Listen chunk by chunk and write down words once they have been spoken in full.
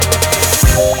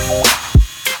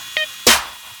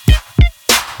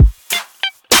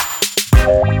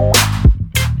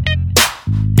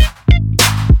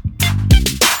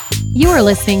are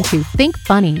listening to Think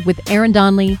Funny with Aaron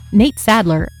Donnelly, Nate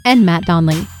Sadler, and Matt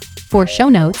Donnelly. For show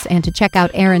notes and to check out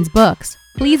Aaron's books,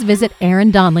 please visit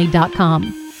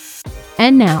aarondonnelly.com.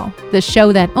 And now, the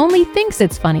show that only thinks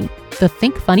it's funny, the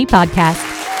Think Funny Podcast.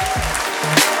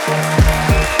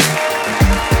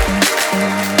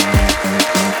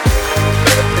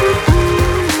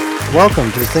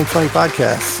 Welcome to the Think Funny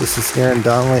Podcast. This is Aaron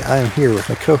Donnelly. I am here with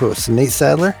my co-host, Nate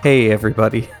Sadler. Hey,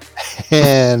 everybody.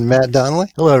 And Matt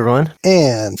Donnelly. Hello, everyone.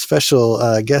 And special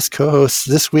guest co-host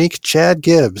this week, Chad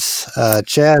Gibbs.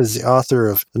 Chad is the author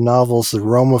of the novels The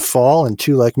Rome of Fall and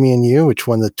Two Like Me and You, which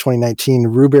won the 2019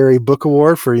 Rubery Book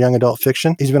Award for Young Adult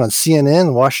Fiction. He's been on CNN,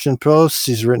 The Washington Post.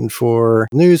 He's written for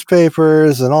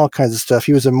newspapers and all kinds of stuff.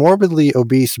 He was a morbidly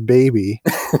obese baby,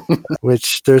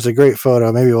 which there's a great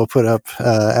photo. Maybe we'll put up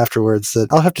afterwards. That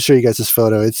I'll have to show you guys this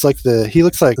photo. It's like he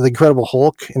looks like the Incredible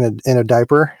Hulk in a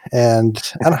diaper. And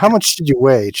I don't know, how much did you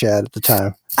weigh, Chad, at the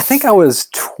time? I think I was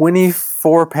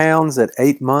 24 pounds at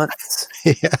 8 months.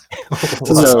 Yeah.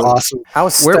 So that's awesome. I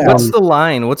was What's the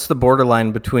line? What's the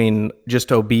borderline between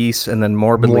just obese and then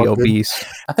morbidly obese?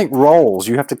 I think rolls.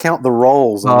 You have to count the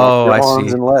rolls on your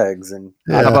arms and legs. And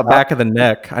How about back of the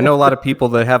neck? I know a lot of people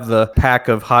that have the pack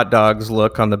of hot dogs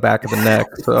look on the back of the neck.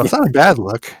 So. It's not a bad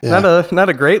look. Yeah. Not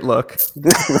a great look.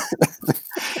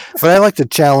 But I like to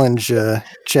challenge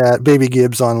Chad, Baby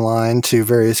Gibbs, online to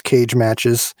various cage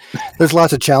matches. There's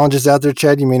lots of challenges out there,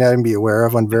 Chad, you may not even be aware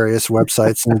of on various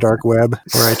websites in the dark web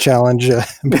where I challenge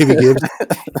Baby Gibbs.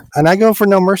 And I go for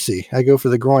no mercy. I go for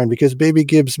the groin because Baby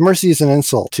Gibbs, mercy is an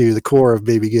insult to the core of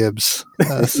Baby Gibbs.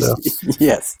 So.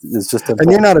 Yes, it's just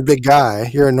and you're not a big guy.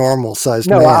 You're a normal sized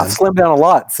man. No, I've slimmed down a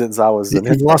lot since I was.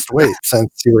 You've lost weight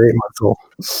since you were 8 months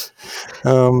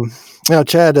old.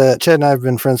 Chad and I have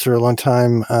been friends for a long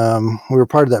time. We were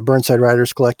part of that Burnside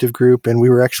Writers Collective group, and we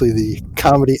were actually the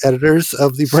comedy editors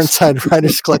of the Burnside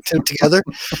Writers Collective together.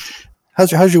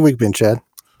 How's your week been, Chad?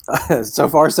 So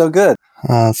far, so good.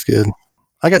 Oh, that's good.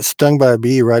 I got stung by a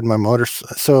bee riding my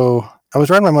motorcycle. So I was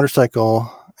riding my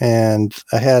motorcycle, and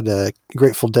I had a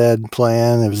Grateful Dead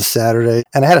playing. It was a Saturday,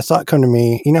 and I had a thought come to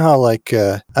me. You know how, I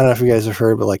don't know if you guys have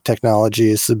heard, but technology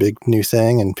is the big new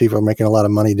thing, and people are making a lot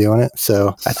of money doing it.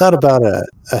 So I thought about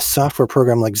a software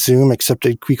program like Zoom, except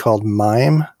it could be called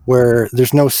Mime, where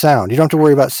there's no sound. You don't have to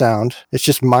worry about sound. It's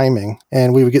just miming,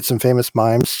 and we would get some famous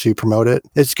mimes to promote it.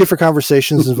 It's good for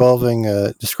conversations involving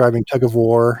describing tug of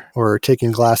war or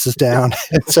taking glasses down.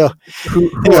 And so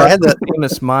I had the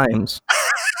famous mimes.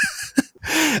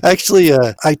 Actually,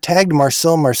 I tagged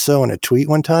Marcel Marceau in a tweet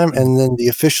one time, and then the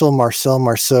official Marcel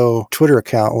Marceau Twitter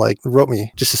account wrote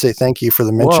me just to say thank you for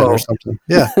the mention or something.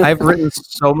 Yeah, I've written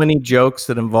so many jokes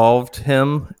that involved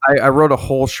him. I wrote a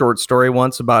whole short story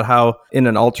once about how in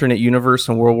an alternate universe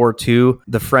in World War II,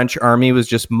 the French army was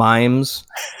just mimes,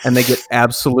 and they get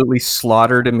absolutely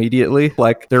slaughtered immediately.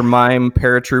 They're mime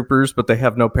paratroopers, but they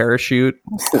have no parachute.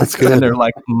 That's good. And they're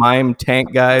mime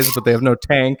tank guys, but they have no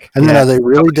tank. And then are they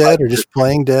really dead or just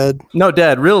playing dead? No,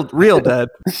 dead, real dead,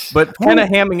 but kind of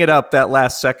hamming it up that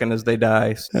last second as they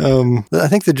die. I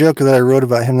think the joke that I wrote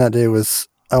about him that day was,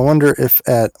 I wonder if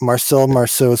at Marcel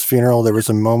Marceau's funeral there was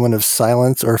a moment of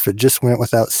silence or if it just went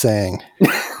without saying.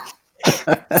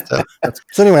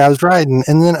 So anyway, I was riding,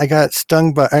 and then I got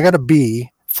a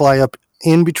bee fly up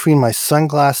in between my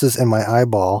sunglasses and my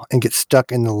eyeball and get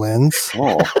stuck in the lens.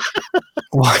 Oh.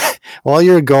 While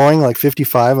you're going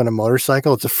 55 on a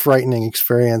motorcycle, it's a frightening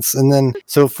experience. And then,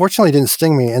 so fortunately it didn't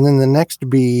sting me. And then the next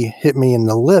bee hit me in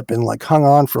the lip and hung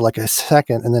on for a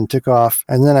second and then took off.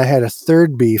 And then I had a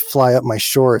third bee fly up my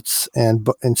shorts and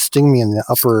sting me in the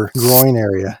upper groin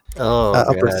area,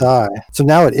 upper thigh. So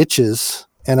now it itches.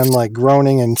 And I'm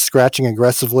groaning and scratching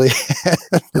aggressively.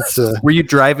 Were you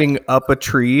driving up a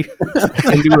tree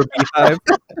into a beehive?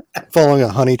 Following a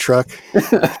honey truck.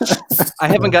 I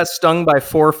haven't got stung by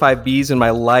 4 or 5 bees in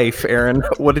my life, Aaron.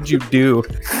 What did you do?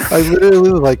 I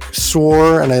literally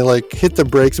swore and I hit the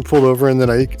brakes and pulled over, and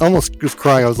then I almost was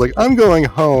crying. I was like, I'm going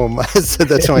home. I said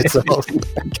that to myself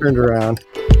and turned around.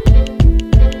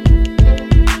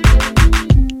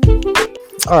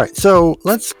 All right, so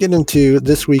let's get into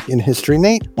This Week in History.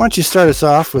 Nate, why don't you start us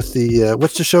off with the,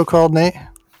 what's the show called, Nate?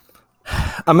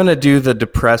 I'm going to do the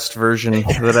depressed version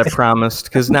that I promised,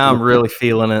 because now I'm really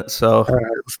feeling it. So, all right,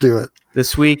 let's do it.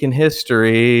 This Week in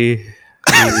History.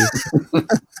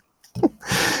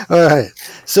 All right,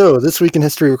 so This Week in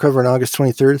History, we're covering August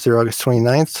 23rd through August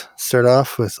 29th. Start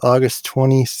off with August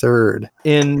 23rd.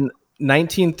 In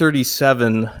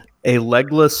 1937, a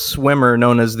legless swimmer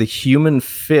known as the Human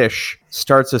Fish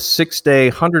starts a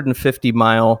 6-day,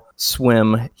 150-mile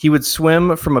swim. He would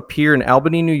swim from a pier in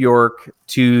Albany, New York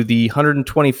to the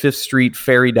 125th Street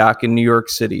ferry dock in New York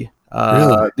City.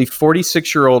 Really? The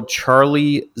 46-year-old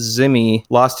Charlie Zimmy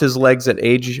lost his legs at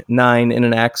age 9 in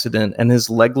an accident, and his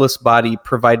legless body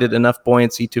provided enough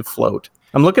buoyancy to float.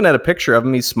 I'm looking at a picture of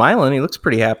him. He's smiling. He looks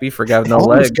pretty happy for a guy with no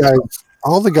legs.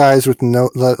 All the guys with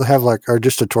are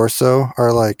just a torso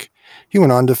are like, he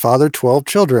went on to father 12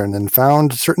 children and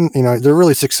found certain, they're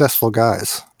really successful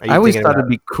guys. I always thought it'd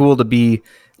be cool to be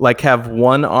like have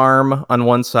one arm on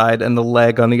one side and the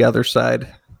leg on the other side.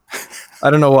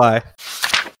 I don't know why.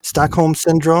 Stockholm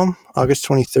Syndrome, August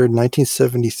 23rd,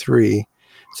 1973.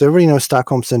 So everybody knows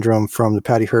Stockholm Syndrome from the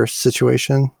Patty Hearst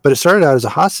situation, but it started out as a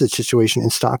hostage situation in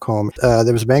Stockholm.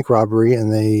 There was a bank robbery,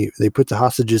 and they put the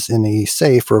hostages in a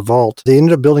safe or a vault. They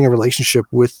ended up building a relationship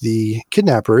with the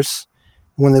kidnappers.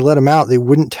 When they let them out, they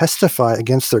wouldn't testify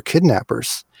against their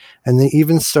kidnappers. And they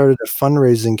even started a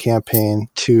fundraising campaign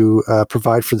to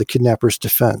provide for the kidnappers'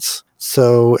 defense.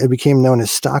 So it became known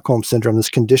as Stockholm Syndrome, this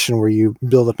condition where you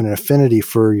build up an affinity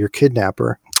for your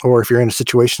kidnapper, or if you're in a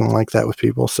situation like that with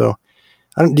people. So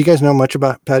do you guys know much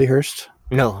about Patty Hearst?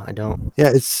 No, I don't.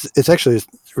 Yeah, it's actually a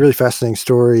really fascinating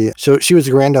story. So she was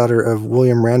the granddaughter of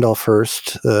William Randolph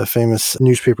Hearst, the famous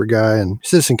newspaper guy, and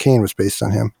Citizen Kane was based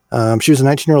on him. She was a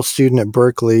 19-year-old student at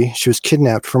Berkeley. She was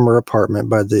kidnapped from her apartment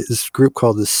by this group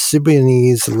called the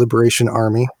Symbionese Liberation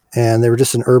Army, and they were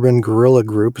just an urban guerrilla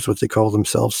group, is what they called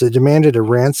themselves. They demanded a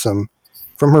ransom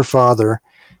from her father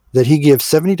that he give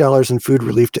 $70 in food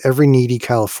relief to every needy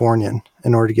Californian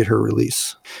in order to get her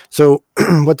release. So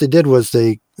what they did was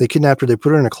they kidnapped her, they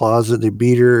put her in a closet, they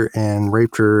beat her and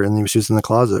raped her, and she was in the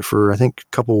closet for, I think,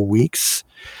 a couple of weeks.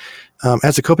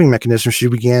 As a coping mechanism, she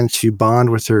began to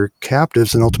bond with her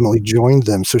captives and ultimately joined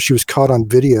them. So she was caught on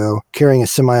video carrying a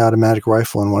semi-automatic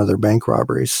rifle in one of their bank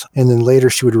robberies. And then later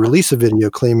she would release a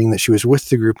video claiming that she was with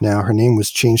the group now. Her name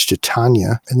was changed to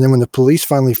Tanya. And then when the police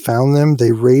finally found them,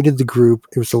 they raided the group.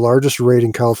 It was the largest raid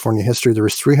in California history. There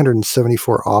was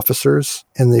 374 officers,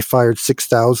 and they fired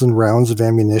 6,000 rounds of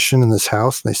ammunition in this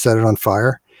house, and they set it on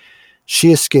fire.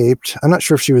 She escaped. I'm not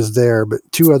sure if she was there, but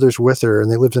 2 others with her,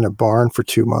 and they lived in a barn for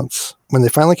 2 months. When they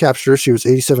finally captured her, she was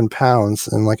 87 pounds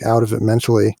and out of it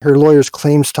mentally. Her lawyers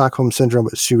claimed Stockholm Syndrome,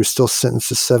 but she was still sentenced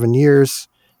to 7 years.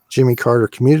 Jimmy Carter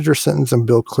commuted her sentence, and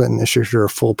Bill Clinton issued her a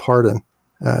full pardon.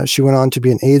 She went on to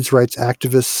be an AIDS rights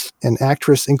activist and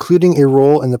actress, including a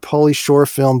role in the Pauly Shore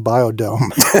film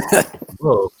Biodome.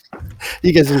 Whoa.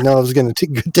 You guys didn't know I was going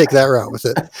to take that route with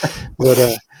it.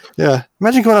 But yeah,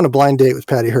 imagine going on a blind date with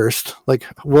Patty Hearst.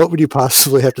 What would you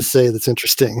possibly have to say that's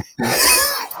interesting?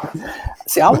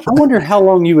 See, I wondered how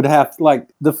long you would have,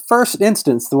 the first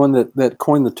instance, the one that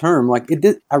coined the term,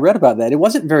 I read about that. It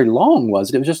wasn't very long, was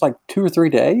it? It was just 2 or 3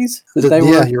 days?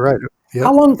 Yeah, you're right. Yep.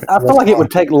 How long? I feel like it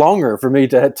would take longer for me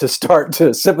to start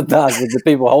to sympathize with the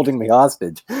people holding me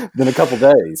hostage than a couple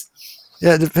days.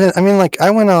 Yeah, it depends. I mean,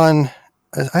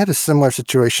 I had a similar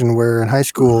situation where in high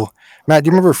school, Matt, do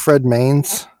you remember Fred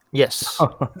Maines? Yes.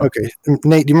 Okay.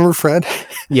 Nate, do you remember Fred?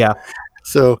 Yeah.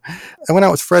 So I went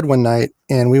out with Fred one night,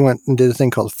 and we went and did a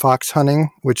thing called fox hunting,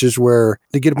 which is where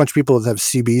they get a bunch of people that have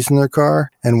CBs in their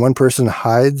car, and one person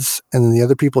hides, and then the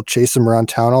other people chase them around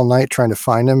town all night trying to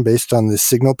find him based on the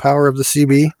signal power of the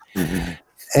CB. Mm-hmm.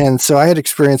 And so I had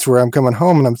experience where I'm coming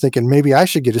home and I'm thinking, maybe I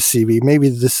should get a CB. Maybe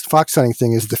this fox hunting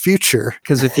thing is the future.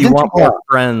 Because if you want more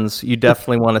friends, you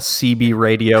definitely want a CB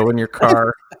radio in your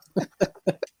car.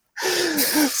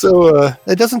 So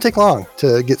it doesn't take long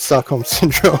to get Stockholm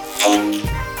Syndrome.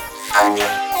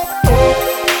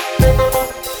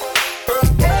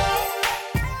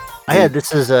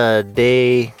 This is a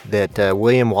day that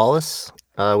William Wallace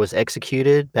was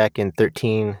executed back in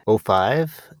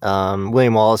 1305.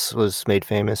 William Wallace was made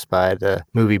famous by the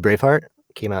movie Braveheart.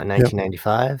 Came out in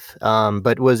 1995.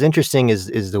 But what's interesting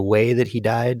is the way that he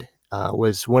died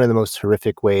was one of the most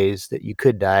horrific ways that you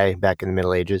could die back in the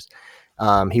Middle Ages.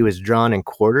 He was drawn and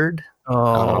quartered.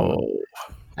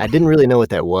 I didn't really know what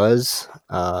that was,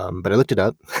 but I looked it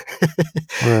up.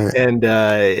 Right. And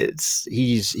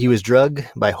he was drugged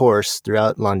by horse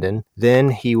throughout London. Then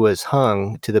he was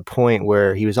hung to the point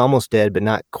where he was almost dead, but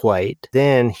not quite.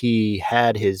 Then he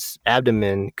had his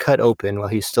abdomen cut open while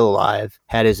he was still alive,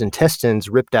 had his intestines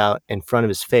ripped out in front of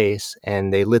his face,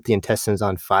 and they lit the intestines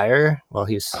on fire while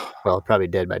he's, probably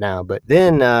dead by now. But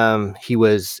then he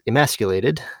was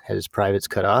emasculated, had his privates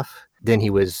cut off. Then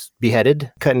he was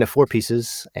beheaded, cut into 4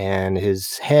 pieces, and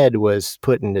his head was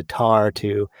put into tar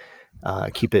to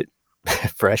keep it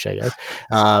fresh, I guess.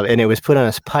 And it was put on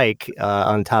a pike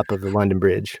on top of the London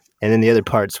Bridge. And then the other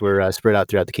parts were spread out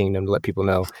throughout the kingdom to let people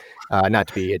know not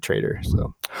to be a traitor.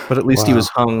 So, but at least he was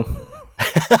hung.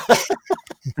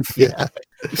 Yeah.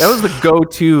 That was the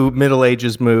go-to Middle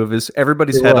Ages move. Is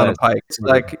everybody's It head on a was. pike? It's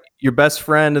like your best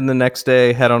friend, and the next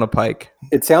day head on a pike.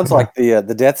 It sounds like the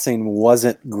death scene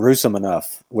wasn't gruesome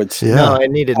enough, which Yeah. No, I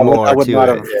needed I would- more I would to not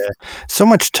it. have- Yeah. So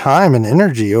much time and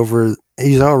energy over.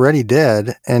 He's already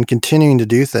dead and continuing to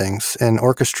do things and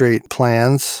orchestrate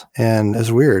plans, and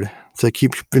it's weird to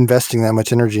keep investing that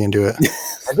much energy into it.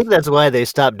 I think that's why they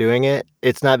stopped doing it.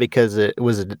 It's not because it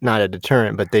was not a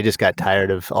deterrent, but they just got tired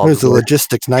of all It was the a work.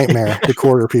 logistics nightmare to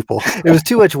quarter people. It was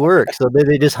too much work, so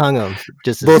they just hung them.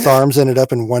 Just Both arms ended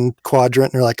up in one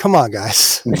quadrant, and they're like, "Come on,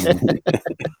 guys!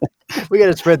 we got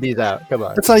to spread these out. Come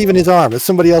on. That's not even his arm; it's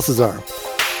somebody else's arm."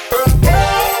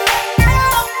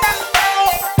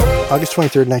 August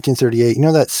 23rd, 1938. You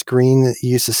know that screen that you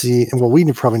used to see? Well, we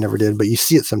probably never did, but you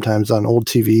see it sometimes on old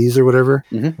TVs or whatever.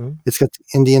 Mhm. It's got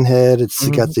the Indian head. It's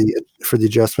got the for the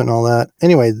adjustment and all that.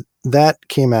 Anyway, that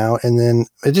came out, and then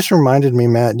it just reminded me,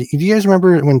 Matt. Do you guys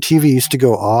remember when TV used to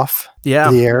go off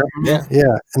Yeah, the air? Yeah.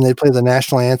 Yeah, and they'd play the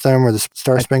national anthem or the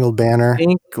Star Spangled Banner. I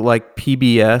think like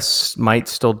PBS might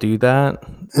still do that.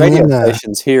 Radio And then,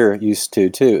 stations here used to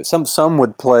too. Some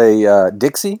would play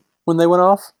Dixie when they went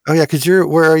off. oh yeah, because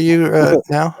where are you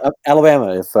now?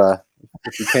 Alabama,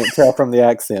 if you can't tell from the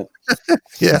accent.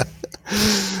 Yeah,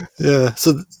 yeah.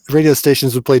 So radio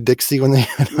stations would play Dixie when they.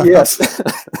 Yes.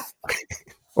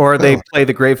 Or they play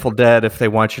the Grateful Dead if they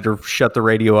want you to shut the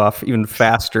radio off even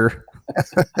faster.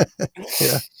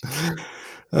 Yeah.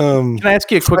 Can I ask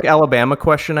you a quick Alabama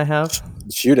question I have?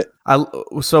 Shoot it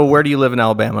So where do you live in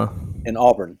Alabama? in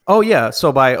Auburn. Oh, yeah.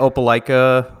 So by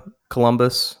Opelika,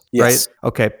 Columbus, Yes. right?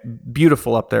 Okay.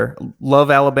 Beautiful up there.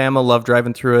 Love Alabama. Love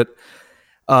driving through it.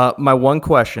 My one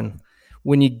question.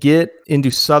 When you get into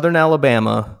southern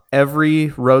Alabama, every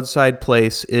roadside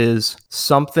place is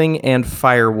something and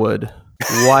firewood.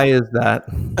 Why is that?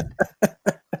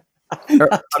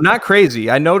 I'm not crazy.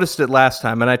 I noticed it last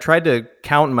time, and I tried to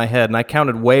count in my head, and I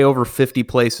counted way over 50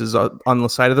 places on the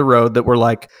side of the road that were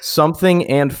like something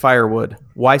and firewood.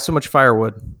 Why so much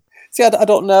firewood? See, I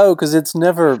don't know because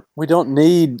we don't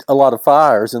need a lot of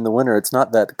fires in the winter. It's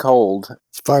not that cold.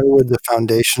 Firewood, the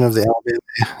foundation of the Alabama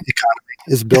economy,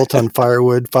 is built on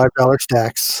firewood, $5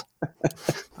 stacks.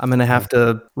 I'm going to have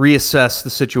to reassess the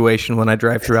situation when I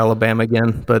drive through Alabama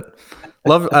again, but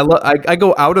I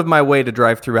go out of my way to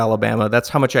drive through Alabama. That's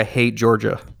how much I hate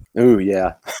Georgia. Ooh,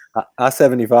 yeah.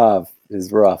 I-75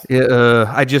 is rough.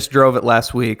 I just drove it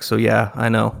last week, so yeah, I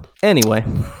know. Anyway,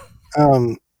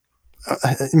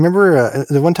 I remember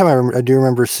the one time I do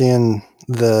remember seeing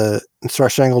the Star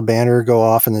Spangled Banner go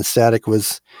off, and the static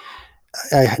was.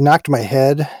 I knocked my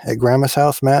head at Grandma's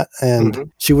house, Matt,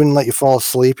 and she wouldn't let you fall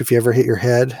asleep if you ever hit your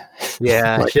head.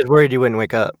 Yeah, she was worried you wouldn't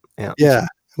wake up. Yeah. Yeah,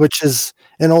 which is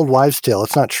an old wives' tale.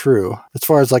 It's not true, as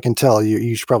far as I can tell.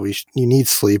 You should probably you need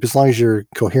sleep as long as you're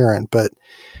coherent. But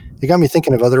it got me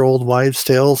thinking of other old wives'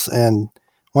 tales, and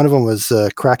one of them was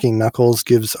cracking knuckles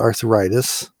gives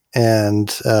arthritis.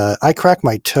 And I crack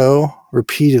my toe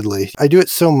repeatedly. I do it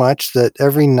so much that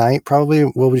every night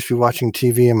probably we'll just be watching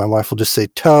TV and my wife will just say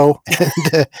toe.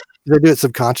 And I do it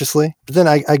subconsciously. But then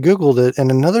I Googled it,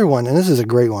 and another one, and this is a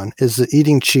great one, is that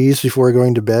eating cheese before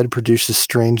going to bed produces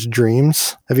strange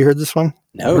dreams. Have you heard this one?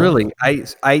 No. really,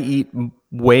 I eat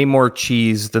way more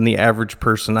cheese than the average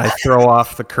person. I throw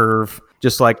off the curve.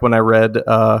 Just like when I read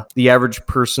the average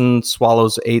person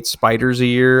swallows 8 spiders a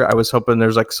year. I was hoping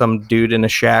there's like some dude in a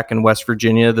shack in West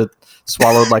Virginia that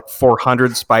swallowed like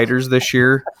 400 spiders this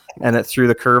year, and it threw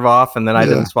the curve off, and then I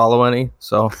didn't swallow any.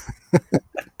 So,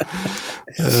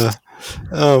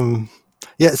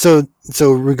 yeah.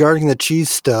 So regarding the cheese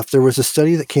stuff, there was a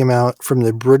study that came out from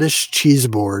the British Cheese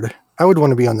Board. I would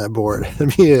want to be on that board.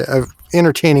 It'd be a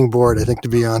entertaining board, I think, to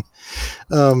be on.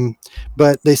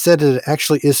 But they said that it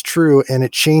actually is true, and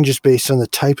it changes based on the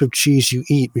type of cheese you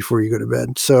eat before you go to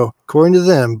bed. So according to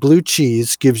them, blue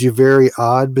cheese gives you very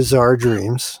odd, bizarre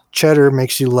dreams. Cheddar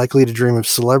makes you likely to dream of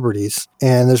celebrities.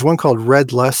 And there's one called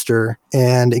Red Leicester,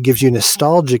 and it gives you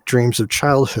nostalgic dreams of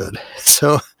childhood.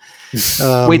 So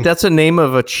wait, that's a name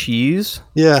of a cheese?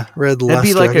 yeah, Red Leicester.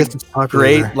 That'd be like I guess it's a popular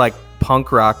great there. like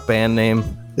punk rock band name.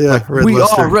 Yeah, Like, Red we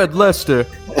Leicester. are Red Leicester.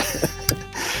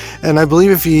 And I believe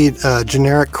if you eat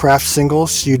generic craft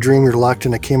singles, you dream you're locked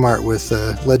in a Kmart with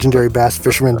legendary bass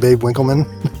fisherman Babe Winkleman.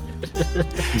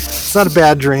 It's not a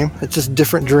bad dream. It's just a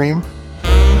different dream.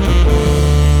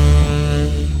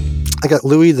 I got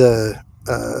Louis the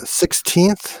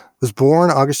 16th. Was born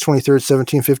August 23rd,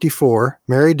 1754.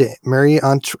 Married Marie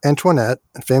Antoinette,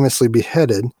 and famously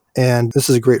beheaded. And this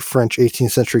is a great French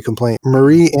 18th century complaint.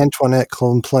 Marie Antoinette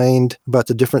complained about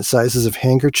the different sizes of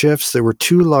handkerchiefs that were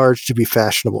too large to be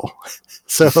fashionable.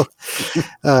 So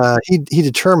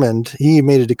he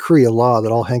made a decree, a law,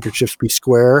 that all handkerchiefs be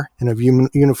square and of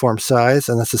uniform size.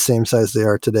 And that's the same size they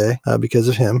are today because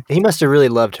of him. He must have really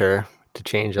loved her to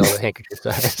change all the handkerchief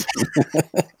size.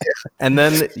 And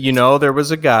then, there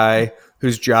was a guy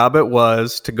whose job it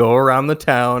was to go around the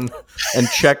town and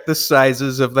check the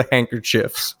sizes of the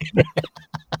handkerchiefs.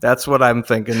 That's what I'm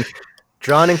thinking.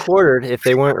 Drawn and quartered if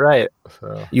they weren't right.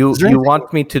 So. You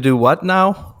want me to do what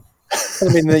now? I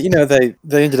mean,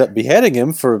 they ended up beheading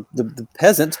him for the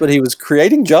peasants, but he was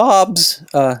creating jobs.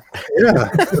 Yeah,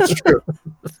 that's true.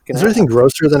 Is there anything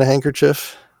grosser than a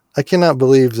handkerchief? I cannot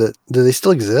believe that. Do they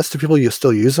still exist? Do people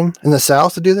still use them in the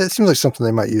South to do that? It seems like something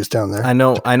they might use down there. I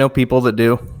know people that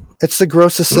do. It's the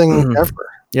grossest thing ever.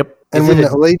 Yep. And when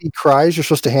the lady cries, you're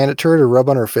supposed to hand it to her to rub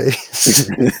on her face.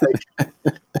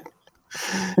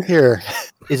 Here.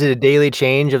 Is it a daily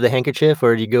change of the handkerchief,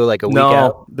 or do you go like a week out?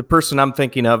 No, the person I'm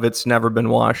thinking of, it's never been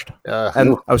washed.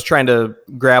 And I was trying to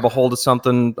grab a hold of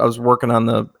something. I was working on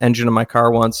the engine of my car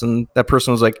once, and that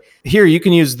person was like, "Here, you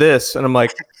can use this." And I'm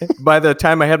like, by the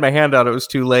time I had my hand out, it was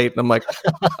too late. And I'm like,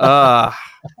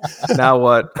 now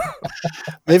what?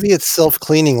 Maybe it's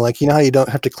self-cleaning. Like, how you don't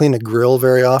have to clean a grill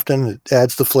very often. It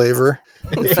adds the flavor.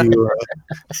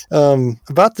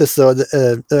 About this though,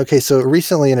 okay, so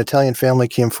recently an Italian family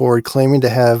came forward claiming to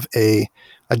have a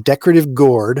decorative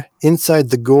gourd.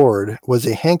 Inside the gourd was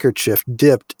a handkerchief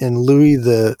dipped in Louis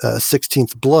the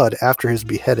 16th blood after his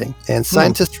beheading. And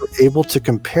scientists were able to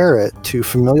compare it to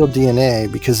familial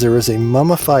DNA because there was a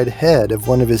mummified head of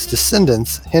one of his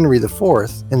descendants, Henry IV,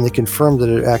 and they confirmed that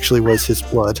it actually was his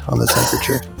blood on this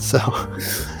handkerchief. So,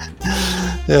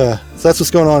 yeah, so that's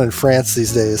what's going on in France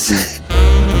these days.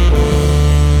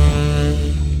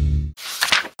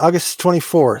 August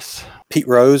 24th. Pete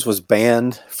Rose was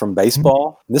banned from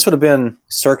baseball. This would have been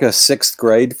circa 6th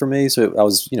grade for me, so I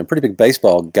was, pretty big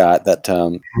baseball guy at that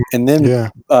time. And then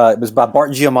it was by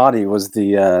Bart Giamatti was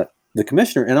the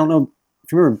commissioner. And I don't know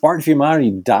if you remember, Bart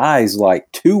Giamatti dies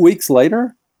like 2 weeks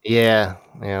later. Yeah.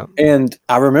 And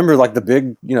I remember like the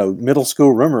big, middle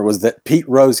school rumor was that Pete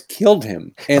Rose killed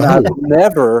him. And I've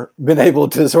never been able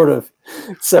to sort of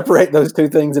separate those two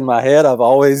things in my head. I've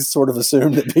always sort of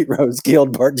assumed that Pete Rose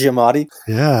killed Bart Giamatti.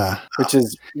 Yeah. Which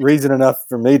is reason enough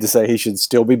for me to say he should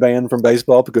still be banned from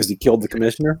baseball because he killed the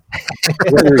commissioner,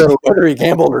 whether he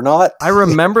gambled or not. I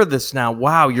remember this now.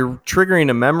 Wow, you're triggering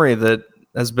a memory that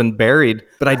has been buried.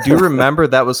 But I do remember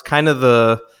that was kind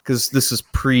of because this is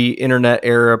pre-internet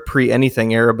era,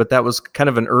 pre-anything era, but that was kind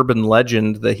of an urban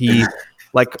legend that he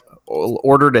like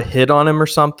ordered a hit on him or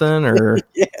something. Or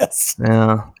Yes.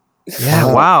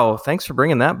 Yeah. Wow. Thanks for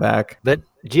bringing that back. But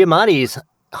Giamatti's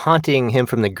haunting him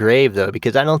from the grave, though,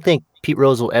 because I don't think Pete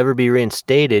Rose will ever be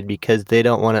reinstated because they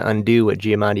don't want to undo what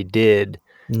Giamatti did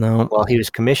while he was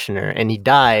commissioner, and he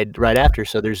died right after.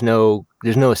 So there's no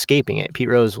escaping it. Pete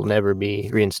Rose will never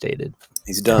be reinstated.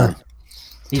 He's done.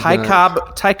 Ty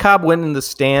Cobb went in the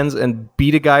stands and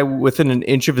beat a guy within an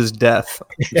inch of his death,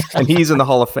 and he's in the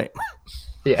Hall of Fame.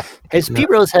 Yeah. Has Pete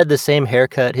Rose had the same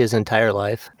haircut his entire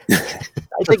life?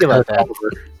 I think about that.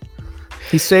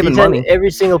 He's saving money. Every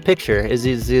single picture is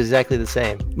exactly the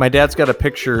same. My dad's got a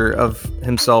picture of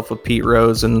himself with Pete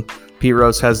Rose, and Pete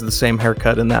Rose has the same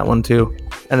haircut in that one too.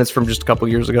 And it's from just a couple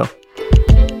years ago.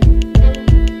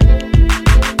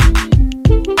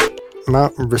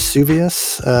 Mount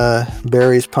Vesuvius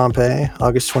buries Pompeii,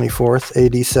 August 24th,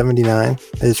 AD 79.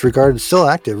 It's still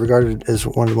regarded as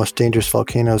one of the most dangerous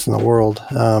volcanoes in the world.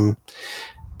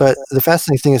 But the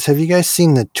fascinating thing is, have you guys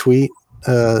seen the tweet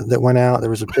that went out? There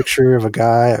was a picture of a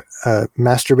guy, a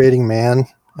masturbating man,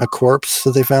 a corpse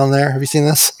that they found there. Have you seen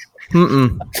this?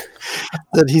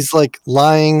 That he's like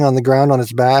lying on the ground on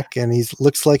his back, and he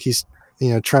looks like he's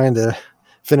trying to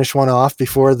finish one off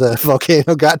before the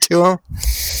volcano got to him.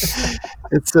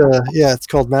 It's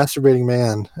called Masturbating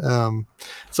Man.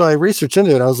 So I researched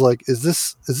into it. I was like, is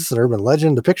this an urban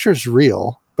legend? The picture is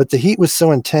real, but the heat was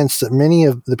so intense that many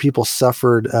of the people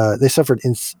suffered. They suffered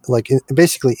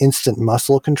basically instant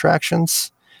muscle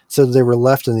contractions. So they were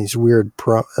left in these weird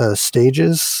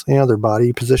stages, their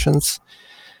body positions.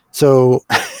 So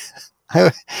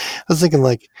I was thinking,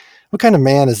 like, what kind of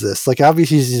man is this? Like,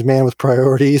 obviously he's a man with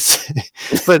priorities,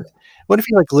 but what if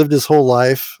he lived his whole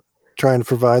life trying to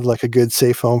provide a good,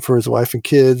 safe home for his wife and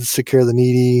kids, took care of the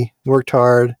needy, worked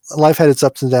hard. Life had its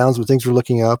ups and downs when things were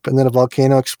looking up, and then a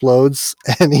volcano explodes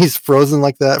and he's frozen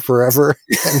like that forever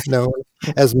and known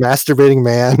as Masturbating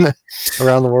Man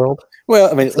around the world.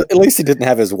 Well, I mean, at least he didn't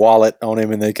have his wallet on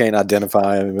him, and they can't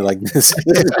identify him. And be like, this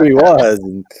is who he was.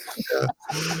 And,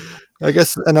 I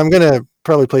guess, and I'm gonna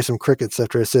probably play some crickets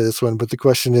after I say this one. But the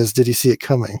question is, did he see it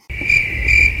coming?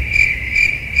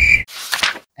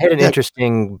 I had an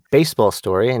interesting baseball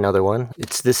story, another one.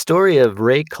 It's the story of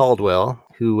Ray Caldwell,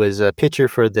 who was a pitcher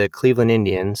for the Cleveland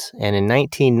Indians. And in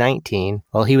 1919,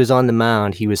 while he was on the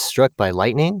mound, he was struck by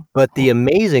lightning. But the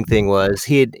amazing thing was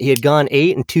he had gone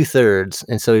 8 2/3,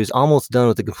 and so he was almost done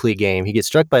with the complete game. He gets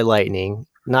struck by lightning,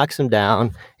 knocks him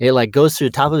down. It like goes through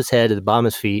the top of his head to the bottom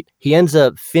of his feet. He ends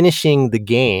up finishing the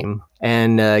game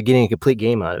and getting a complete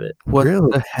game out of it. What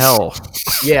the hell?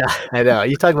 Yeah, I know.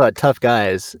 You talk about tough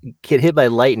guys. Get hit by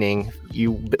lightning,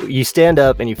 you stand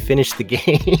up and you finish the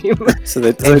game. So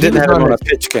they didn't have him on a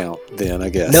pitch count then, I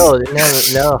guess. No.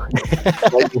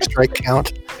 Lightning strike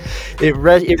count. It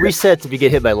resets if you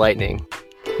get hit by lightning.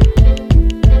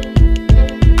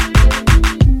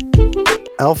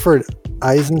 Alfred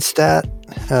Eisenstadt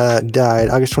died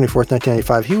August 24th,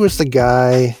 1995. He was the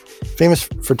guy, famous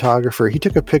photographer. He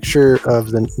took a picture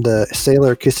of the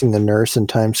sailor kissing the nurse in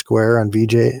Times Square on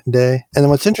VJ Day. And then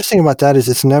what's interesting about that is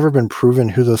it's never been proven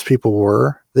who those people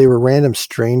were. They were random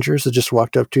strangers that just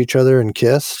walked up to each other and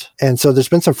kissed. And so there's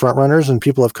been some front runners and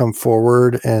people have come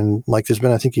forward, and like there's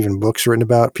been, I think, even books written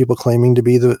about people claiming to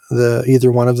be the either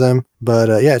one of them.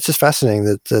 But yeah, it's just fascinating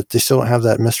that they still don't have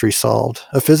that mystery solved.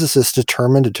 A physicist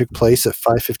determined it took place at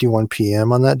 5:51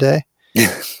 p.m. on that day.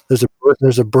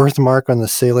 There's a birthmark on the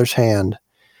sailor's hand.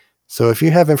 So if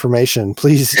you have information,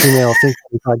 please email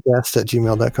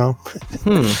thinkpodcast@gmail.com.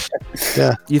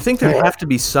 Yeah. You think there'd have to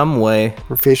be some way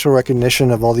For facial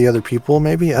recognition of all the other people,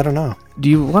 maybe? I don't know. Do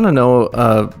you want to know,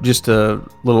 just a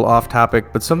little off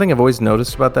topic, but something I've always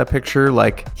noticed about that picture,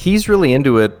 like he's really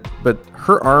into it, but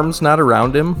her arm's not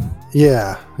around him.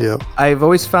 Yeah. Yep. I've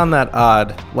always found that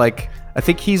odd. Like, I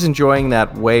think he's enjoying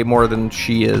that way more than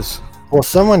she is. Well,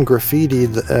 someone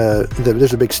graffitied,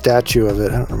 there's a big statue of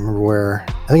it. I don't remember where.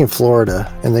 I think in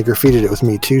Florida. And they graffitied it with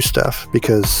Me Too stuff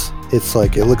because it's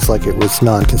like, it looks like it was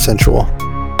non-consensual.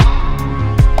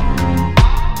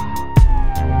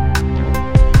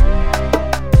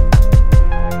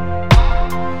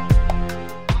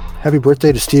 Happy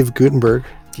birthday to Steve Gutenberg.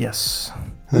 Yes.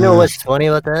 You know what's funny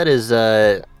about that is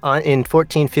in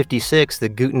 1456, the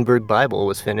Gutenberg Bible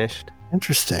was finished.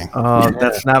 Interesting.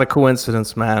 That's not a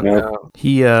coincidence, man. No.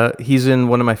 He's in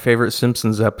one of my favorite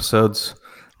Simpsons episodes,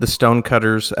 the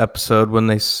Stonecutters episode, when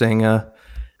they sing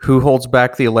 "Who holds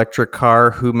back the electric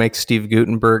car? Who makes Steve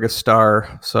Gutenberg a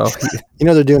star?" So, You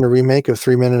know they're doing a remake of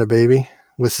 3 Men and a Baby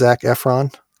with Zac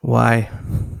Efron. why?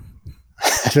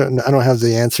 I don't have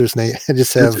the answers, Nate. I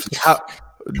just have.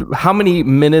 How many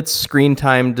minutes screen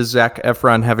time does Zac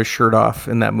Efron have his shirt off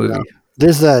in that movie? No.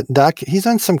 There's that he's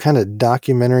on some kind of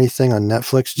documentary thing on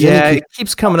Netflix. It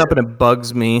keeps coming up and it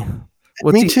bugs me.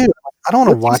 Me too. I don't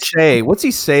want to watch it. What's he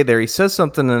say there? He says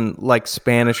something in like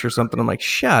Spanish or something. I'm like,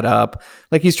 shut up.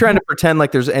 Like he's trying to pretend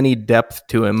like there's any depth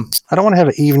to him. I don't want to have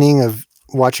an evening of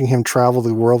watching him travel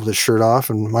the world with his shirt off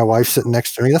and my wife sitting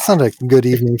next to me. That's not a good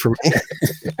evening for me.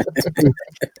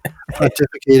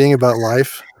 Pontificating about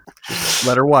life. Just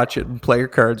let her watch it and play her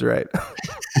cards right.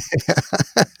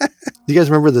 Do you guys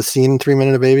remember the scene in 3 Men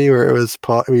and a Baby where it was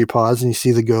where you pause and you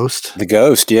see the ghost? The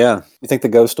ghost, yeah. You think the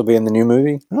ghost will be in the new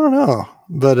movie? I don't know,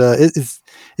 but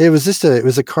it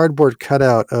was a cardboard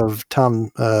cutout of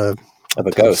Tom of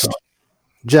a ghost.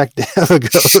 Jack of a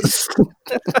ghost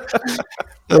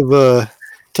of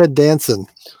Ted Danson.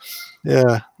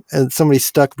 Yeah, and somebody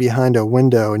stuck behind a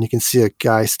window, and you can see a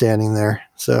guy standing there.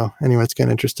 So anyway, it's kind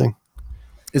of interesting.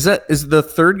 Is the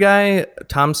third guy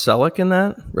Tom Selleck in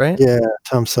that, right? Yeah,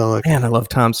 Tom Selleck. Man, I love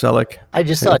Tom Selleck. I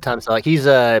just saw Tom Selleck.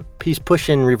 He's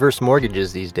pushing reverse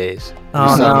mortgages these days.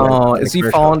 Oh no! Is he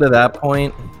fallen to that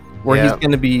point where he's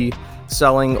going to be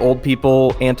selling old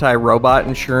people anti-robot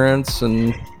insurance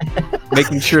and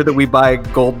making sure that we buy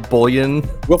gold bullion?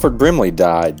 Wilford Brimley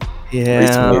died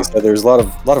recently, so there's a lot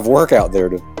of work out there,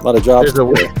 a lot of jobs.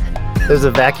 There's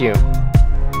a vacuum.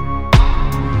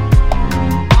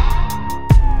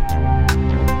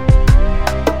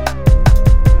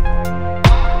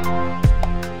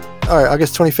 All right,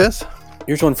 August 25th.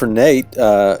 Here's one for Nate.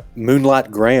 Moonlight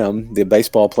Graham, the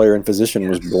baseball player and physician,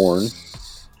 was born.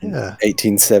 Yeah.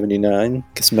 1879.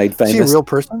 Gets made famous. Is he a real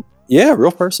person? Yeah,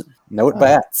 real person. No at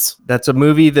bats. That's a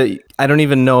movie that I don't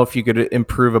even know if you could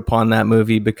improve upon that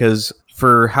movie, because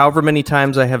for however many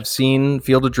times I have seen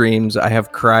Field of Dreams, I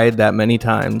have cried that many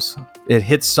times. It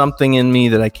hits something in me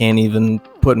that I can't even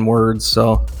put in words.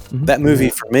 So that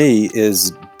movie for me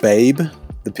is Babe,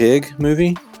 the pig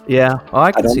movie. Yeah,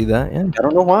 I can see that. Yeah, I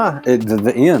don't know why.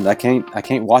 The end, I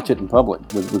can't watch it in public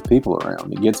with people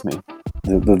around. It gets me.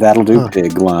 The "That'll do,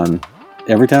 pig" line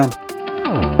every time.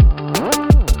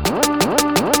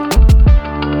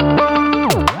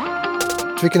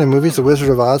 Speaking of movies, The Wizard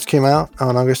of Oz came out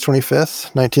on August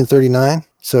 25th, 1939.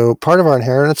 So part of our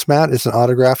inheritance, Matt, is an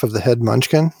autograph of the head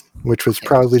Munchkin, which was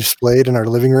proudly displayed in our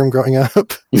living room growing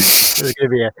up. There's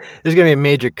gonna be a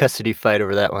major custody fight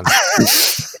over that one.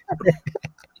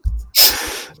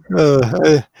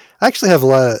 I actually have a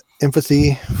lot of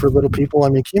empathy for little people. I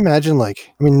mean, can you imagine?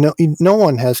 No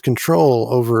one has control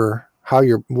over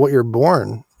what you're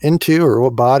born into or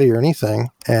what body or anything,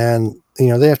 and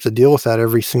they have to deal with that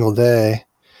every single day.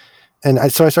 And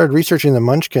so I started researching the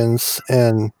Munchkins,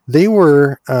 and they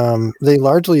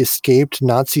largely escaped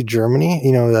Nazi Germany.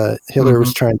 Hitler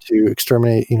was trying to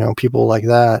exterminate, people like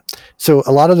that. So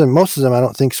most of them, I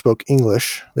don't think spoke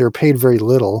English. They were paid very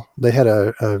little. They had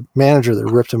a manager that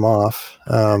ripped them off.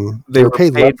 They were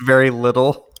paid very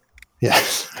little.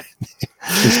 Yes.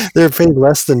 They were paid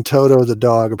less than Toto the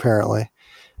dog, apparently.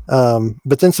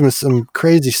 But then some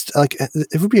crazy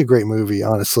it would be a great movie,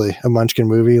 honestly, a Munchkin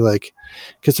movie,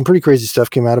 because some pretty crazy stuff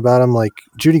came out about him. Like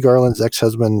Judy Garland's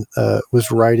ex-husband was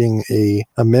writing a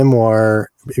memoir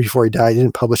before he died. He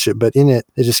didn't publish it, but in it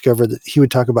they discovered that he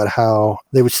would talk about how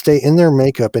they would stay in their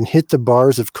makeup and hit the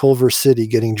bars of Culver City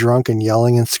getting drunk and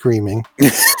yelling and screaming.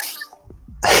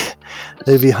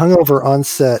 They'd be hungover on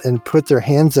set and put their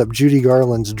hands up Judy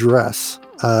Garland's dress.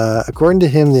 According to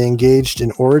him, they engaged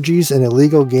in orgies and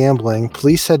illegal gambling.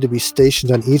 Police had to be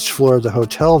stationed on each floor of the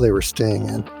hotel they were staying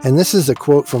in. And this is a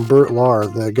quote from Burt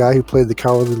Lahr, the guy who played the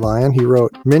Cowardly Lion. He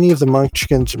wrote, "Many of the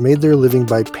Munchkins made their living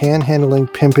by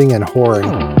panhandling, pimping, and whoring."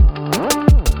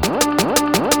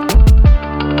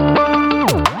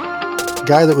 The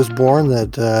guy that was born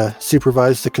that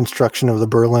supervised the construction of the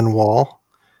Berlin Wall,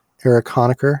 Erich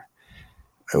Honecker,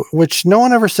 which no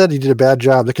one ever said he did a bad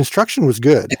job. The construction was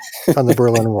good on the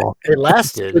Berlin Wall. It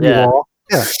lasted. Yeah. Wall.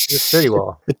 Yeah. It was pretty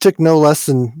well. It took no less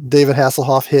than David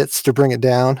Hasselhoff hits to bring it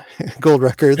down. Gold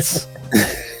records.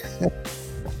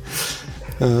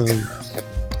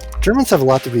 Germans have a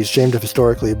lot to be ashamed of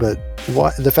historically, but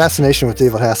the fascination with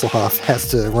David Hasselhoff has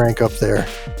to rank up there.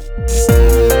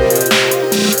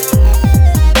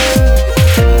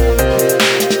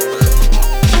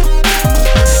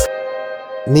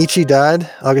 Nietzsche died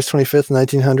August 25th,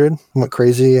 1900. Went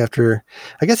crazy after,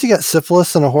 I guess he got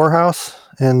syphilis in a whorehouse.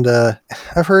 And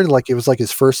I've heard it was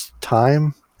his first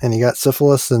time and he got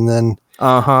syphilis and then...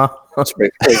 That's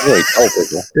really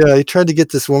culpable. Yeah, he tried to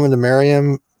get this woman to marry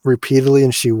him repeatedly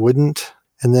and she wouldn't.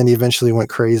 And then he eventually went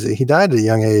crazy. He died at a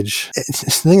young age. The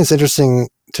thing that's interesting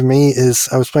to me is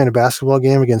I was playing a basketball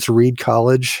game against Reed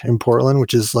College in Portland,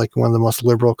 which is one of the most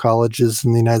liberal colleges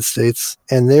in the United States.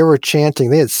 And they were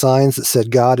chanting. They had signs that said,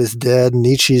 "God is dead.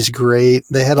 Nietzsche's great."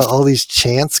 They had all these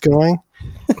chants going.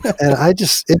 And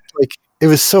it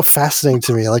was so fascinating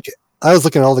to me. I was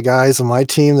looking at all the guys on my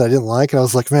team that I didn't like, and I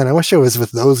was like, man, I wish I was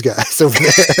with those guys over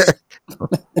there.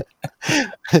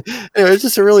 Anyway, it's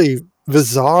just a really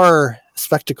bizarre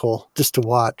spectacle just to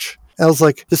watch. I was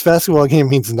like, this basketball game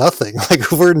means nothing.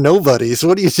 We're nobodies.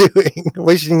 What are you doing?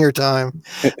 Wasting your time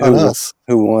on us.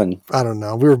 Who won? I don't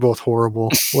know. We were both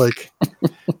horrible. I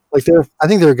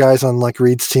think there were guys on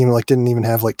Reed's team didn't even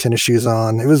have tennis shoes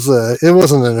on. It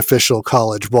wasn't an official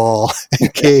college ball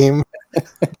game.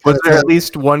 Was there at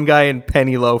least one guy in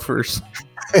penny loafers?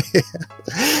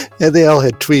 Yeah, they all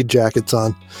had tweed jackets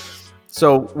on.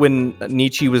 So when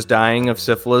Nietzsche was dying of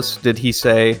syphilis, did he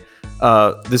say,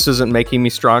 "This isn't making me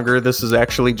stronger. This is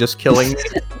actually just killing me"?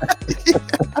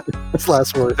 That's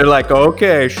last word. They're like,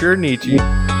 "Okay, sure, Nietzsche."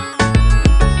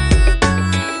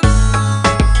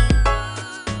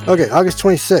 Okay, August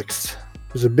 26th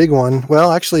was a big one.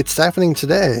 Well, actually, it's happening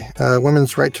today.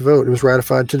 Women's right to vote. It was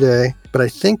ratified today, but I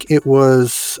think it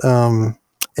was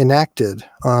enacted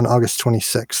on August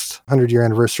 26th, 100-year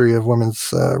anniversary of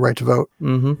women's right to vote.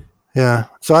 Mm-hmm. Yeah.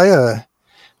 So I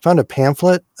found a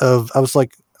pamphlet I was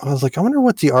like, I wonder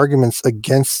what the arguments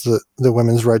against the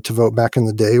women's right to vote back in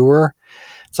the day were.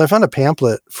 So I found a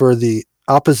pamphlet for the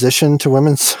opposition to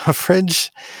women's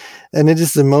suffrage, and it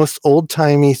is the most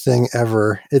old-timey thing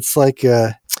ever. It's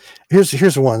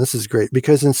here's one. This is great.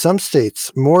 Because in some states,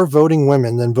 more voting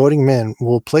women than voting men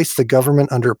will place the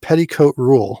government under petticoat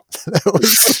rule. That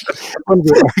was one of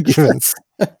the arguments.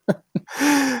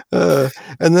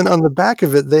 And then on the back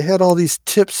of it, they had all these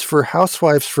tips for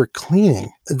housewives for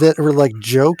cleaning that were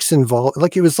jokes involved.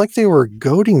 It was they were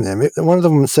goading them. One of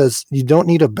them says, "You don't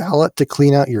need a ballot to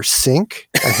clean out your sink.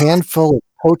 A handful of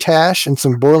potash and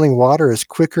some boiling water is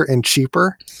quicker and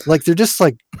cheaper. Like they're just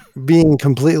like being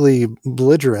completely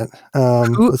belligerent.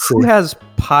 Who has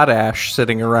potash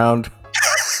sitting around?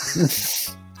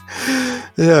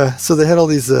 Yeah, so they had all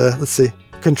these, let's see.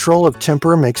 Control of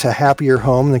temper makes a happier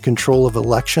home than control of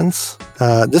elections.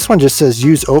 This one just says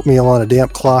use oatmeal on a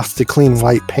damp cloth to clean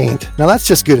white paint. Now that's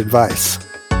just good advice.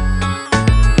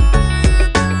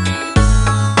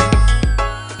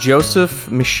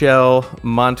 Joseph Michel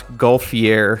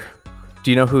Montgolfier. Do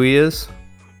you know who he is?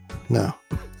 No.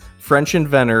 French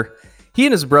inventor. He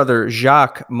and his brother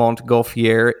Jacques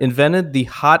Montgolfier invented the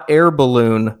hot air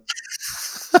balloon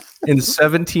in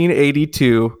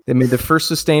 1782. They made the first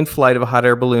sustained flight of a hot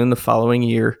air balloon the following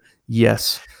year.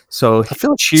 Yes. So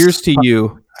cheers to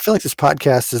you. I feel like this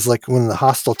podcast is like one of the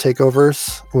hostile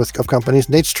takeovers of companies.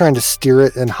 Nate's trying to steer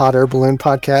it in hot air balloon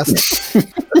podcast.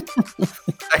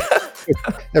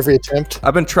 Every attempt.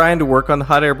 I've been trying to work on the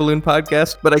hot air balloon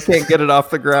podcast, but I can't get it off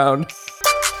the ground.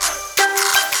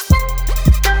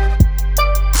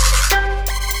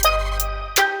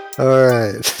 All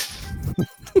right.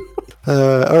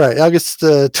 All right. August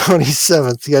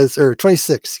 27th, you guys, or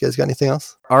 26th. You guys got anything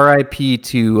else? R.I.P.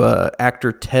 to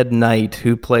actor Ted Knight,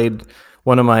 who played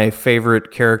one of my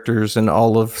favorite characters in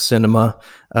all of cinema,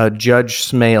 Judge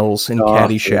Smales in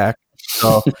Caddyshack.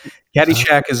 So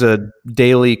Caddyshack is a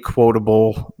daily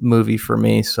quotable movie for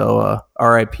me. So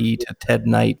R.I.P. to Ted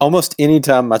Knight. Almost any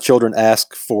time my children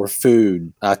ask for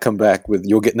food, I come back with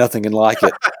 "You'll get nothing and like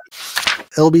it."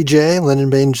 LBJ, Lyndon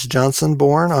Baines Johnson,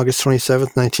 born August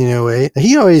 27th, 1908.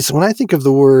 He always, when I think of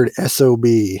the word SOB,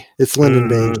 it's Lyndon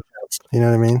Baines Johnson. You know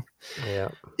what I mean? Yeah.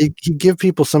 He'd give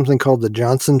people something called the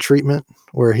Johnson treatment,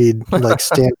 where he'd like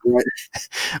stand right,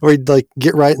 or he'd like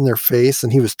get right in their face,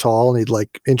 and he was tall, and he'd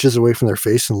like inches away from their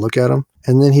face and look at them.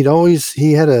 And then he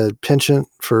had a penchant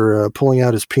for pulling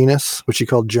out his penis, which he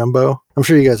called Jumbo. I'm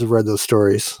sure you guys have read those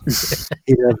stories.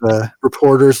 He'd have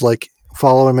reporters like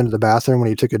follow him into the bathroom when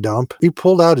he took a dump. He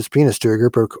pulled out his penis to a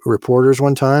group of reporters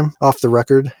one time off the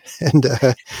record. And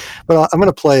but I'm going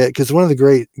to play it because one of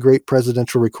the great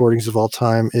presidential recordings of all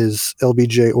time is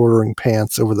LBJ ordering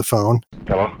pants over the phone.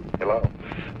 Hello?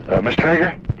 Mr.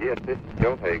 Hager? Yes, this is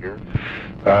Joe Hager.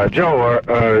 Joe,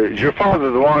 is your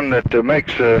father the one that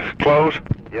makes clothes?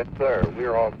 Yes, sir.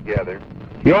 We're all together.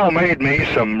 You all made me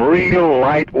some real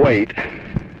lightweight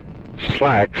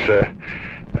slacks.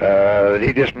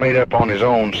 He just made up on his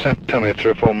own, sent to me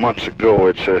 3 or 4 months ago.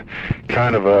 It's a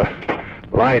kind of a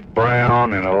light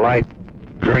brown and a light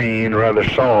green, rather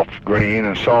soft green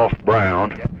and soft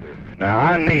brown. Yes, sir. Now,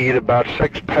 I need about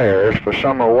 6 pairs for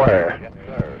summer wear. Yes,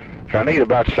 sir. I need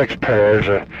about 6 pairs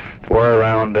to wear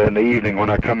around in the evening when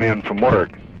I come in from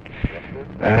work. Yes, sir.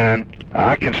 And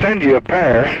I can send you a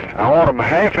pair. I want them a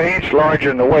 ½ inch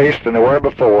larger in the waist than they were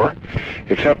before,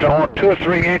 except I want 2 or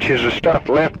 3 inches of stuff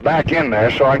left back in there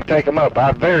so I can take them up.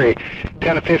 I vary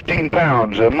 10 to 15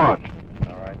 pounds a month.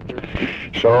 All right,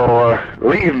 sir. So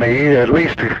leave me at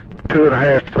least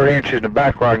 2.5, 3 inches in the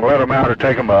back where I can let them out or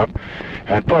take them up,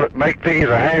 and make these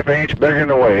a ½ inch bigger in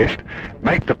the waist.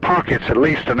 Make the pockets at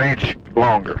least 1 inch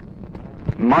longer.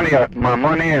 My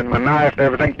money and my knife and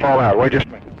everything fall out. Wait just a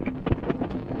minute.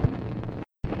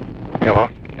 Hello?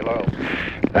 Hello.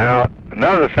 Now,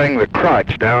 another thing, the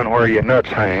crotch down where your nuts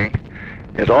hang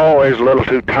is always a little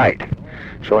too tight.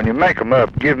 So when you make them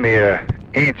up, give me 1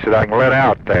 inch that I can let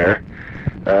out there,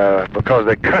 because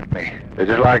they cut me. They're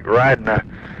just like riding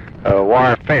a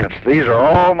wire fence. These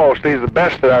are the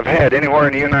best that I've had anywhere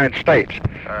in the United States.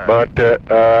 Right. But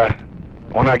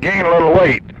when I gain a little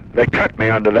weight, they cut me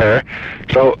under there.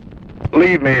 So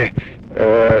leave me,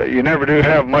 you never do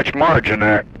have much margin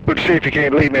there. But see if you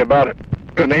can't leave me about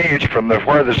 1 inch from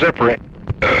where the zipper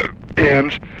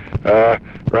ends,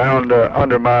 round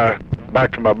under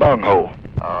back to my bunghole.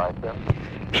 All right, sir.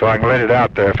 So I can let it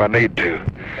out there if I need to.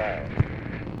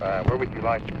 Fine. Where would you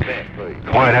like to sit,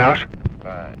 please? White House?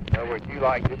 Fine. Now, would you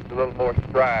like just a little more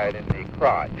stride in the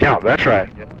crotch? Yeah, that's right.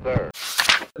 Yes, sir.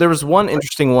 There was one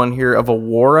interesting one here of a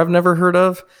war I've never heard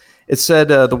of. It said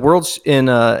the world's in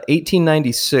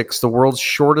 1896, the world's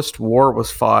shortest war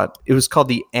was fought. It was called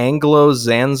the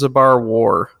Anglo-Zanzibar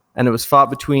War, and it was fought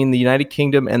between the United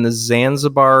Kingdom and the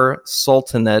Zanzibar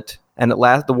Sultanate, and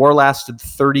the war lasted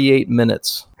 38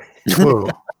 minutes. Whoa.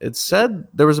 It said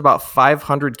there was about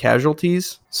 500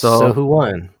 casualties. So who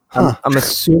won? I'm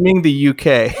assuming the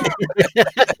UK,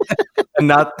 and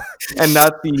not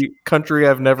the country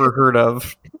I've never heard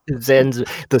of.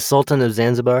 The Sultan of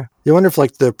Zanzibar. You wonder if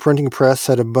like the printing press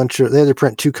had they had to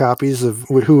print 2 copies of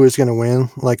who was going to win,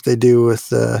 like they do with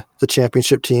the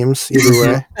championship teams either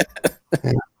way.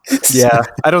 Yeah. Yeah,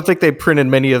 I don't think they printed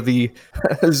many of the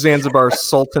Zanzibar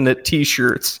Sultanate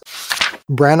T-shirts.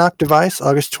 Brannock device,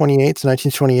 August 28th,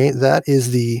 1928. That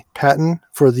is the patent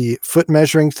for the foot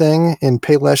measuring thing in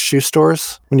Payless shoe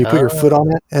stores when you put your foot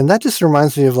on it. And that just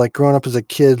reminds me of like growing up as a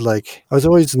kid. Like I was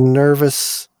always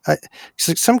nervous.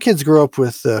 Some kids grow up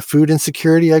with food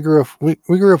insecurity. We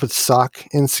grew up with sock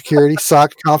insecurity,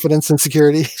 sock confidence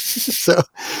insecurity. So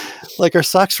like our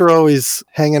socks were always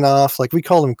hanging off. Like we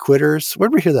call them quitters. Where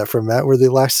did we hear that from, Matt? Where the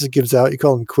elastic gives out, you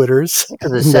call them quitters?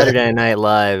 The Saturday Night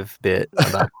Live bit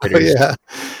about quitters. Yeah.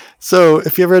 So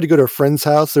if you ever had to go to a friend's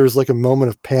house, there was like a moment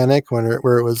of panic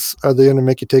where it was, are they going to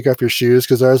make you take off your shoes?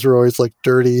 Because ours were always like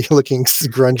dirty looking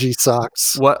grungy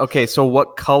socks. Okay, so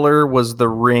what color was the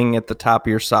ring at the top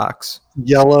of your socks?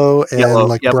 Yellow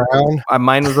and brown.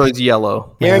 Mine was always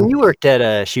yellow. Aaron, you worked at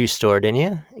a shoe store, didn't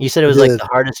you? You said it was like the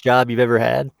hardest job you've ever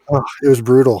had. Oh, it was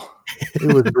brutal.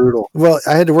 It was brutal. Well,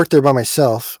 I had to work there by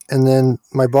myself. And then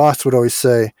my boss would always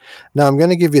say, now I'm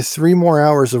going to give you 3 more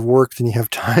hours of work than you have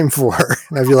time for.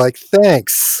 And I'd be like,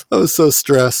 thanks. I was so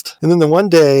stressed. And then the one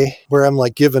day where I'm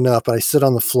like giving up, I sit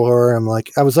on the floor. I'm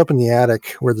like, I was up in the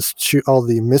attic where all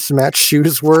the mismatched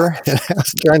shoes were. And I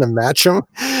was trying to match them.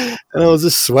 And I was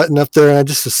just sweating up there. And I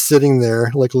just was sitting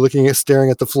there like staring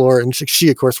at the floor. And she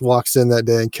of course, walks in that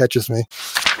day and catches me.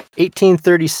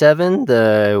 1837,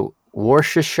 the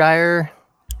Worcestershire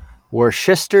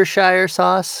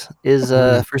sauce is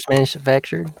first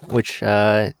manufactured, which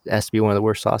has to be one of the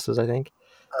worst sauces, I think.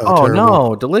 Oh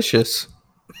no, delicious.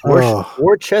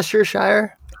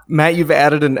 Worcestershire? Matt, you've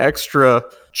added an extra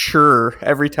chur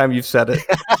every time you've said it.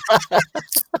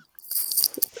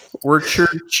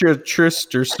 Worcestershire.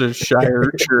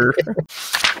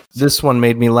 This one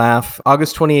made me laugh.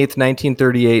 August 28th,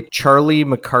 1938, Charlie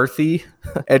McCarthy,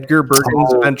 Edgar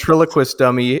Bergen's ventriloquist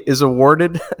dummy, is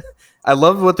awarded... I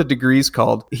love what the degree's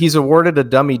called. He's awarded a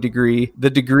dummy degree, the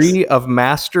degree of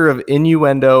Master of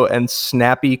Innuendo and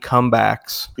Snappy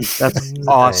Comebacks. That's nice.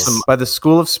 Awesome. By the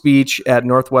School of Speech at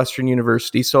Northwestern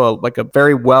University. So like a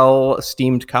very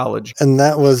well-esteemed college. And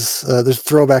that was, there's a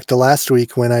throwback to last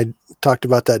week when I talked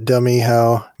about that dummy,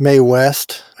 how Mae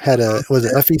West had a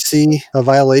FEC, a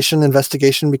violation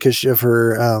investigation because of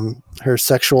her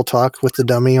sexual talk with the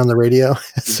dummy on the radio.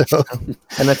 So,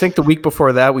 and I think the week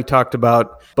before that, we talked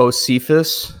about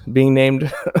Bocephus being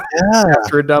named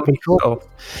after a dummy. Cool.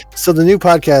 So the new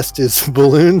podcast is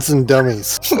Balloons and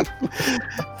Dummies.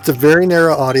 It's a very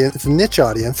narrow audience. It's a niche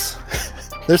audience.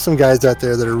 There's some guys out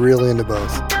there that are really into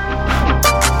both.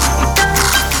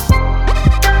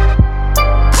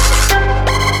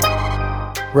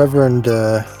 Reverend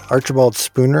Archibald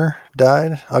Spooner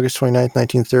died August 29th,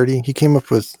 1930. He came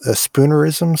up with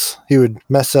Spoonerisms. He would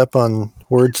mess up on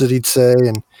words that he'd say.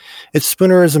 And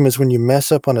Spoonerism is when you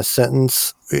mess up on a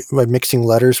sentence by mixing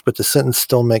letters, but the sentence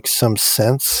still makes some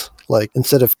sense. Like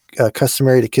instead of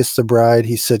customary to kiss the bride,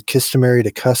 he said customary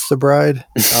to cuss the bride.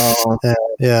 Oh.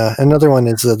 Yeah. Another one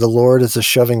is the Lord is a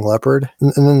shoving leopard.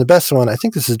 And then the best one, I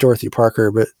think this is Dorothy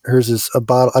Parker, but hers is a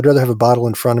bottle. I'd rather have a bottle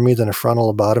in front of me than a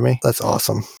frontal lobotomy. That's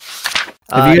awesome.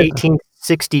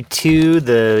 1862,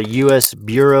 the U.S.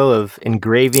 Bureau of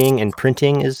Engraving and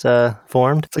Printing is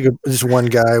formed. It's like just one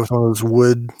guy with one of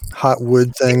those hot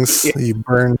wood things that you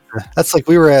burn. That's like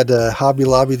we were at Hobby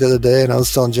Lobby the other day, and I was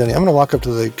telling Jenny, I'm going to walk up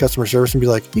to the customer service and be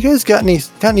like, you guys got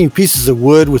any pieces of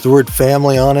wood with the word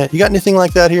family on it? You got anything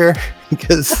like that here?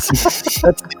 Because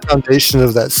that's the foundation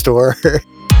of that store.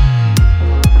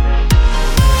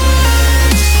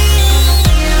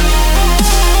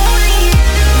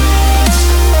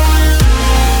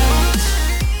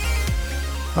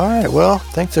 All right. Well,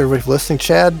 thanks everybody for listening.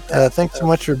 Chad, thanks so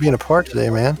much for being a part today,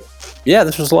 man. Yeah,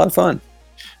 this was a lot of fun.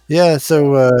 Yeah.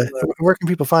 So where can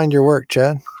people find your work,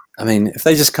 Chad? I mean, if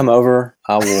they just come over,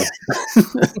 I will.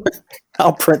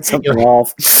 I'll print something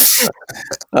off.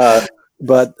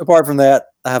 But apart from that,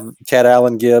 I have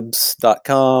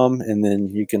ChadAllenGibbs.com, and then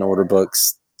you can order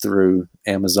books through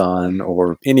Amazon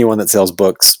or anyone that sells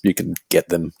books. You can get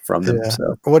them from them. Yeah.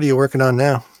 So, what are you working on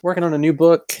now? Working on a new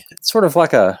book. It's sort of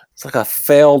like a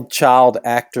failed child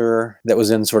actor that was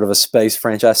in sort of a space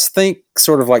franchise. Think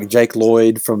sort of like Jake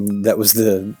Lloyd that was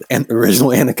the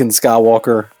original Anakin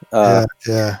Skywalker.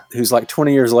 Who's like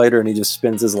 20 years later, and he just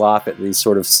spends his life at these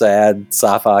sort of sad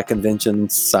sci-fi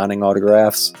conventions signing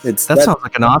autographs. That sounds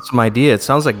like an awesome idea. It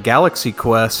sounds like Galaxy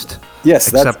Quest. Yes,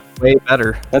 except way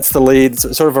better. That's the lead.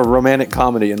 It's sort of a romantic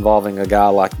comedy involving a guy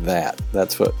like that.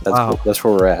 That's where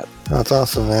we're at. That's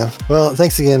awesome, man. Well,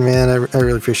 thanks again, man. I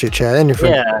really appreciate Chad and your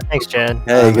friend. Yeah, thanks, Chad.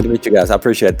 Hey, good to meet you guys. I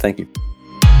appreciate it. Thank you.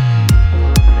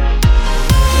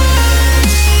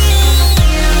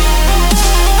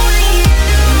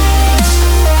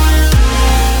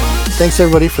 Thanks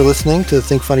everybody for listening to the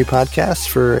Think Funny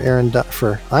podcast.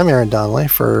 I'm Aaron Donnelly,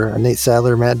 for Nate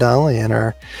Sadler, Matt Donnelly, and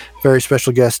our very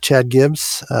special guest Chad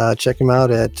Gibbs. Check him out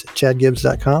at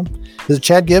chadgibbs.com. Is it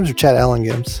Chad Gibbs or Chad Allen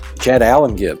Gibbs? Chad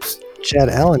Allen Gibbs.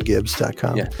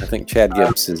 ChadAllenGibbs.com. Yeah, I think Chad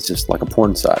Gibbs is just like a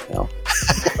porn site now.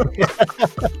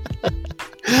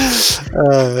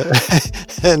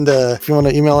 And if you want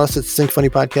to email us, it's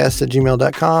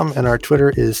thinkfunnypodcast@gmail.com, and our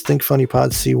Twitter is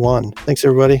thinkfunnypodc1. Thanks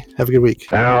everybody. Have a good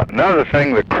week. Now, another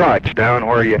thing, the crotch down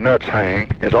where your nuts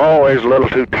hang is always a little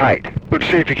too tight. Let's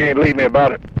see if you can't leave me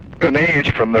about an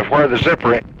inch from where the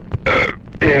zipper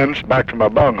ends back to my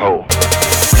bunghole.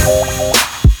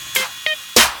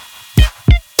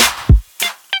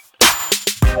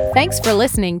 Thanks for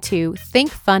listening to Think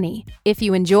Funny. If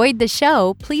you enjoyed the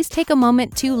show, please take a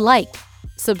moment to like,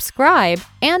 subscribe,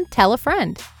 and tell a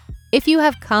friend. If you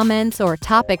have comments or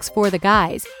topics for the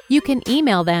guys, you can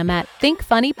email them at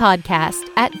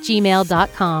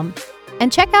thinkfunnypodcast@gmail.com.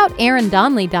 And check out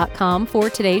aarondonnelly.com for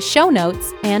today's show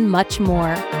notes and much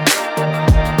more.